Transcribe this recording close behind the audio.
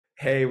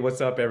Hey, what's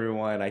up,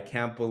 everyone? I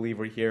can't believe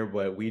we're here,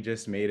 but we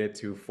just made it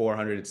to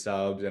 400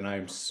 subs, and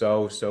I'm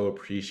so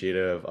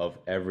appreciative of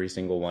every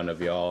single one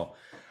of y'all.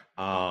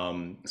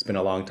 It's been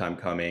a long time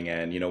coming,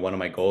 and one of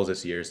my goals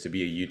this year is to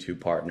be a YouTube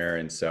partner,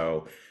 and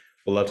so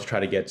we'll love to try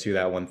to get to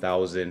that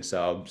 1,000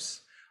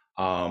 subs.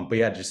 But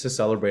yeah, just to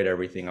celebrate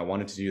everything, I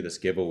wanted to do this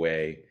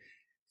giveaway.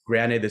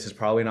 Granted, this is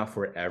probably not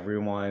for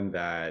everyone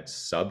that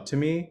subbed to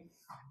me,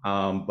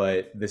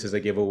 but this is a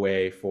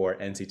giveaway for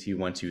NCT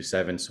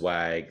 127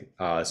 swag,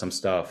 some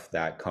stuff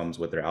that comes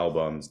with their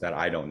albums that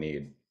I don't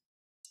need.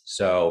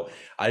 So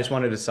I just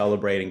wanted to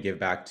celebrate and give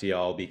back to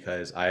y'all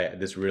because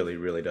this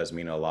really does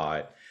mean a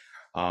lot.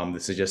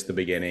 This is just the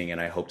beginning,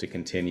 and I hope to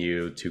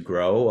continue to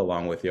grow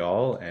along with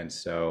y'all. And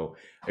so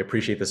I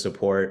appreciate the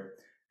support.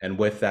 And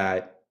with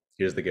that,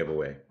 here's the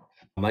giveaway.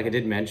 Like I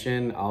did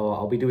mention,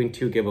 I'll be doing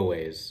two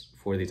giveaways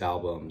for these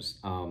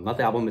albums. Not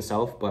the album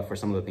itself, but for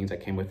some of the things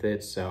that came with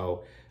it.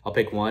 So I'll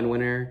pick one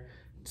winner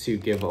to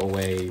give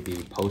away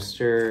the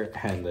poster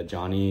and the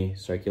Johnny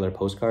circular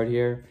postcard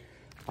here.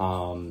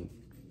 And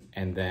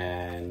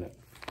then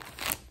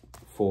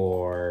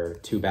for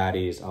two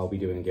baddies, I'll be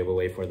doing a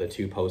giveaway for the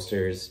two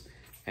posters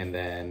and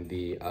then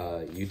the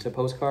Utah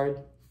postcard.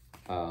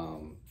 Let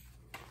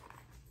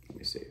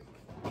me see.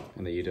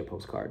 And the Utah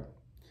postcard.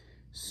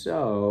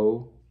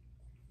 So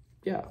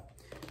yeah,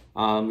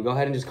 go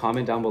ahead and just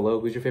comment down below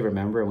who's your favorite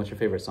member and what's your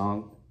favorite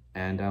song,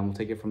 and we'll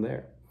take it from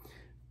there.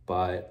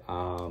 But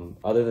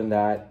other than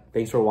that,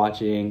 thanks for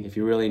watching. If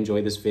you really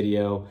enjoyed this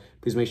video,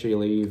 please make sure you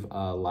leave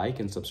a like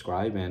and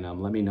subscribe,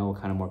 and let me know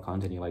what kind of more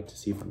content you'd like to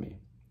see from me.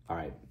 All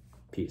right,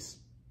 peace.